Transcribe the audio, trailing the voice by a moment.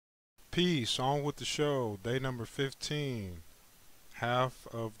Peace, on with the show. Day number 15, half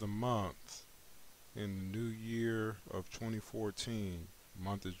of the month in the new year of 2014.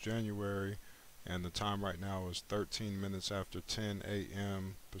 Month is January, and the time right now is 13 minutes after 10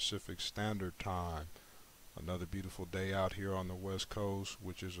 a.m. Pacific Standard Time. Another beautiful day out here on the West Coast,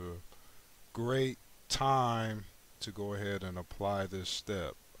 which is a great time to go ahead and apply this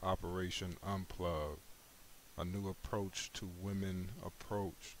step, Operation Unplug, a new approach to Women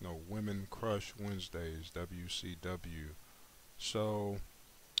Crush Wednesdays, WCW. So,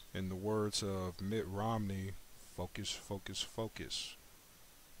 in the words of Mitt Romney, focus, focus, focus.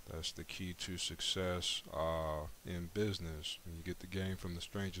 That's the key to success in business. You get the game from the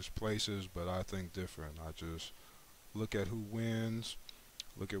strangest places, but I think different. I just look at who wins,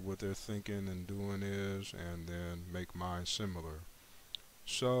 look at what their thinking and doing is, and then make mine similar.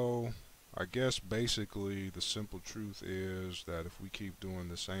 So, I guess basically the simple truth is that if we keep doing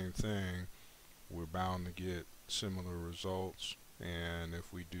the same thing, we're bound to get similar results. And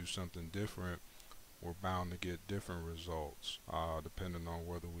if we do something different, we're bound to get different results. Depending on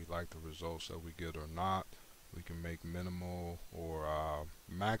whether we like the results that we get or not, we can make minimal or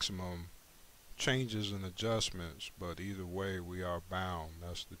maximum changes and adjustments. But either way, we are bound.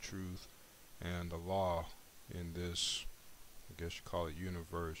 That's the truth and the law in this, I guess you call it,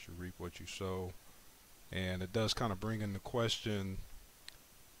 universe. You reap what you sow. And it does kind of bring into question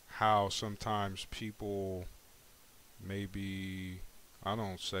how sometimes people may be, I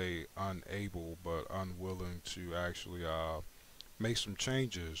don't say unable, but unwilling to actually make some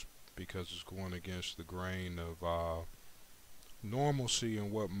changes because it's going against the grain of normalcy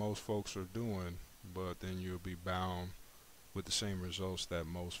and what most folks are doing. But then you'll be bound with the same results that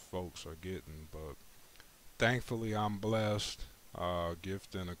most folks are getting. But thankfully, I'm blessed,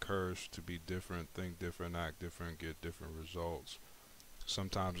 gift and a curse to be different, think different, act different, get different results.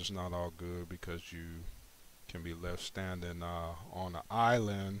 Sometimes it's not all good because you can be left standing on an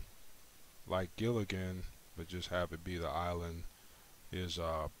island like Gilligan, but just have it be the island is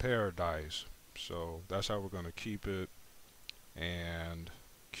paradise. So that's how we're going to keep it. And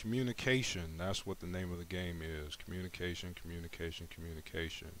communication, that's what the name of the game is. Communication, communication,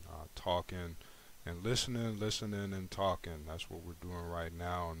 communication. Talking and listening, listening and talking. That's what we're doing right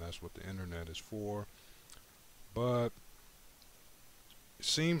now, and that's what the internet is for. But it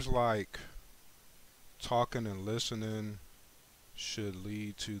seems like talking and listening should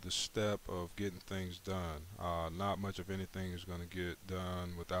lead to the step of getting things done. Not much of anything is going to get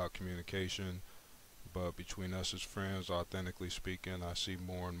done without communication, but between us as friends, authentically speaking, I see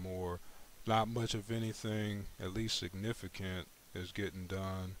more and more not much of anything, at least significant, is getting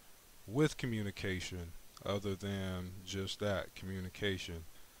done with communication other than just that, communication.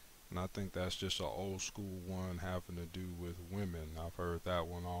 And I think that's just an old school one having to do with women. I've heard that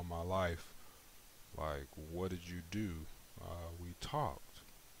one all my life. Like, what did you do? We talked,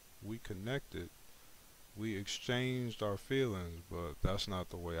 we connected, we exchanged our feelings, but that's not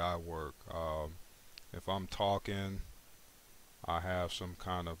the way I work. If I'm talking, I have some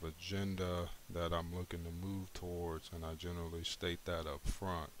kind of agenda that I'm looking to move towards, and I generally state that up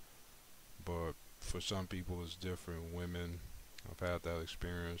front. But for some people, it's different. Women, I've had that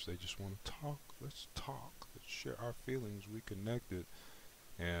experience. They just want to talk. Let's talk. Let's share our feelings. We connected,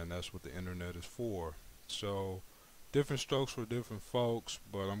 and that's what the internet is for. So, different strokes for different folks.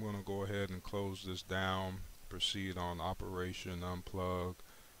 But I'm gonna go ahead and close this down. Proceed on Operation Unplug,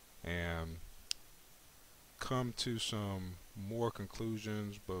 and come to some more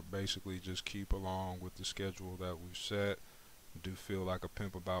conclusions. But basically, just keep along with the schedule that we've set. Do feel like a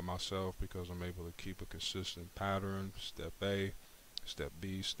pimp about myself because I'm able to keep a consistent pattern. Step A, step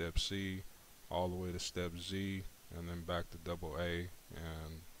B, step C, all the way to step Z, and then back to double A,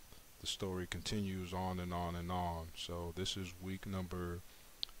 and the story continues on and on and on. So this is week number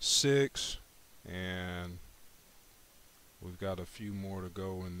 6, and we've got a few more to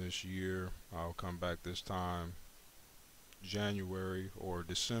go in this year. I'll come back this time January or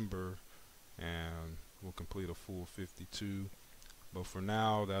December, and we'll complete a full 52. But for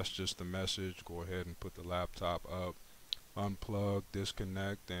now, that's just the message. Go ahead and put the laptop up, unplug,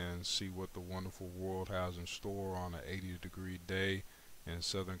 disconnect, and see what the wonderful world has in store on an 80-degree day in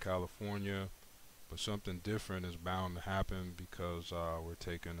Southern California. But something different is bound to happen because we're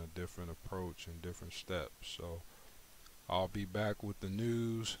taking a different approach and different steps. So I'll be back with the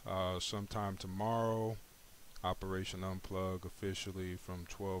news sometime tomorrow. Operation Unplug officially from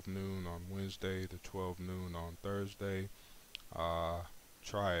 12 noon on Wednesday to 12 noon on Thursday.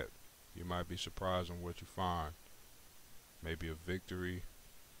 Try it. You might be surprised on what you find. Maybe a victory,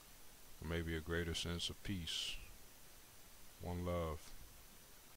 or maybe a greater sense of peace. One love.